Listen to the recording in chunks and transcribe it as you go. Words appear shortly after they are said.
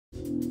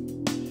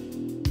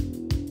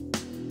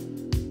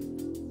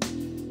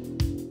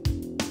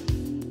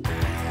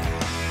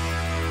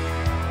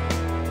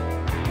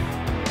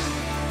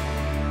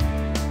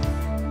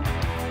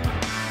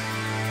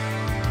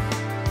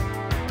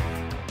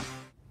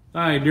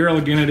Hi, Daryl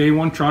again at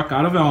A1 Truck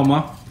out of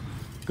Elma.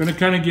 Going to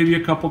kind of give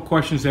you a couple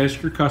questions to ask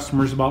your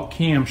customers about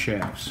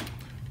camshafts,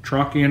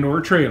 truck and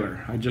or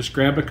trailer. I just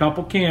grabbed a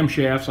couple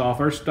camshafts off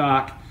our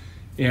stock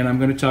and I'm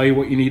going to tell you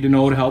what you need to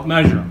know to help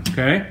measure them,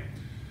 okay?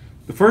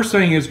 The first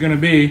thing is going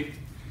to be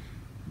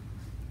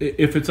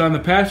if it's on the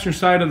passenger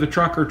side of the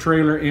truck or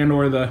trailer and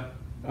or the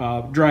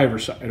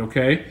driver's side,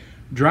 okay?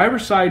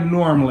 Driver's side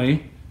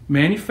normally,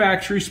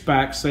 manufacturer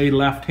specs say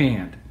left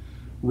hand,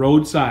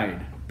 road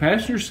side.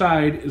 Passenger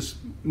side is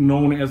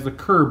known as the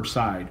curb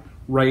side,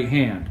 right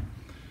hand.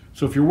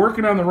 So if you're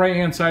working on the right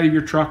hand side of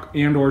your truck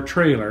and or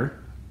trailer,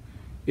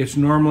 it's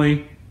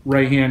normally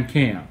right hand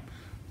cam.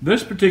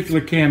 This particular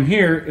cam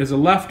here is a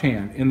left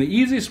hand, and the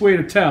easiest way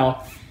to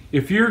tell,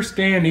 if you're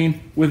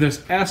standing with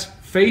this S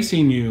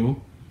facing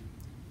you,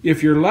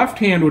 if your left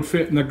hand would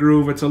fit in the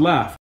groove, it's a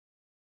left.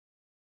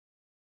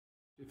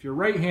 If your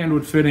right hand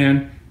would fit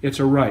in, it's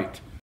a right.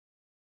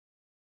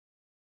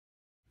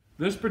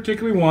 This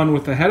particular one,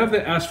 with the head of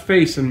the S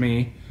facing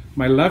me,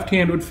 my left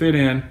hand would fit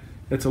in,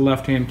 it's a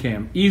left hand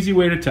cam. Easy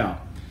way to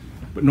tell.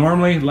 But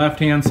normally left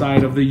hand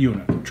side of the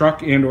unit,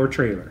 truck and or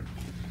trailer.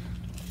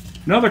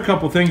 Another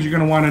couple things you're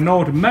going to want to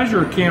know to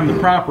measure a cam the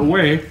proper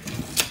way,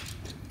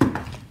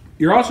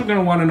 you're also going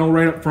to want to know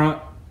right up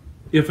front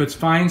if it's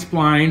fine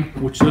spline,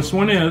 which this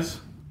one is,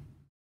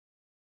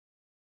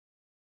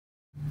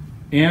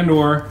 and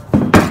or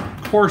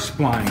coarse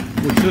spline,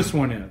 which this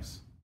one is.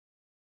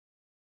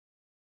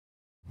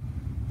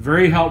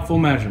 Very helpful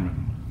measurement.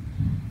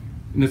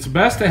 And it's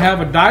best to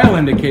have a dial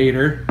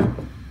indicator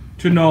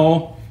to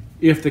know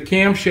if the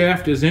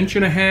camshaft is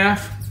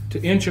 1.5 to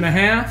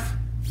 1.5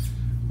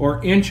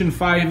 or 1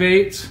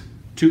 5/8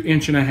 to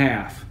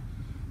 1.5.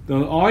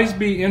 There'll always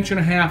be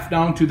 1.5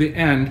 down to the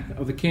end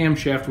of the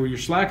camshaft where your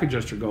slack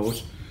adjuster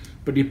goes,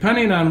 but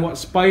depending on what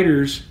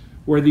spiders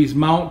where these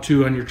mount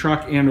to on your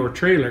truck and or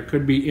trailer, it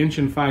could be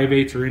 1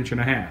 5/8 or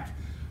 1.5.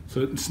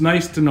 So it's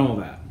nice to know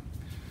that.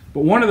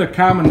 But one of the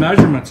common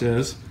measurements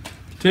is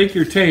take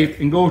your tape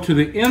and go to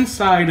the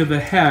inside of the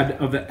head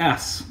of the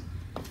S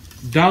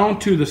down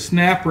to the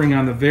snap ring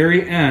on the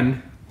very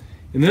end,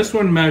 and this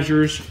one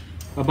measures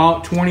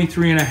about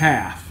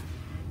 23.5.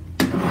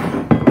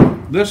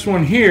 This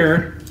one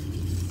here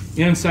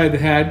inside the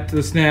head to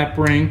the snap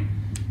ring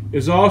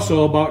is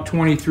also about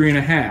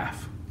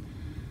 23.5.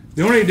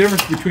 The only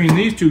difference between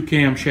these two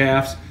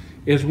camshafts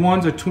is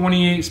one's a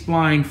 28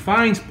 spline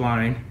fine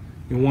spline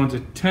and one's a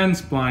 10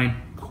 spline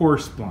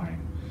coarse spline.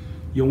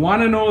 You'll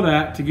want to know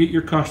that to get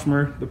your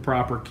customer the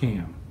proper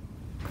cam.